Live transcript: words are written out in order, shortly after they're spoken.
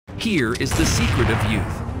Here is the secret of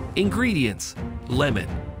youth. Ingredients: lemon,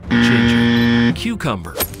 ginger,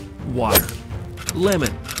 cucumber, water.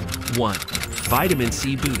 Lemon. 1. Vitamin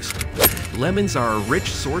C boost. Lemons are a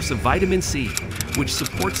rich source of vitamin C, which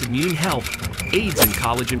supports immune health, aids in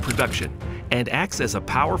collagen production, and acts as a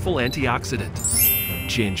powerful antioxidant.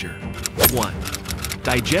 Ginger. 1.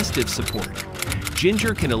 Digestive support.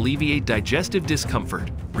 Ginger can alleviate digestive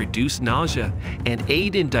discomfort, reduce nausea, and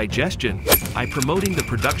aid in digestion by promoting the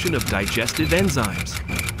production of digestive enzymes.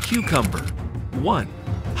 Cucumber. 1.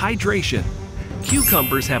 Hydration.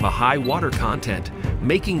 Cucumbers have a high water content,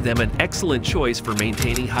 making them an excellent choice for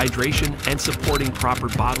maintaining hydration and supporting proper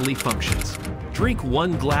bodily functions. Drink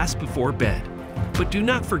 1 glass before bed, but do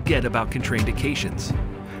not forget about contraindications.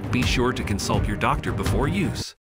 Be sure to consult your doctor before use.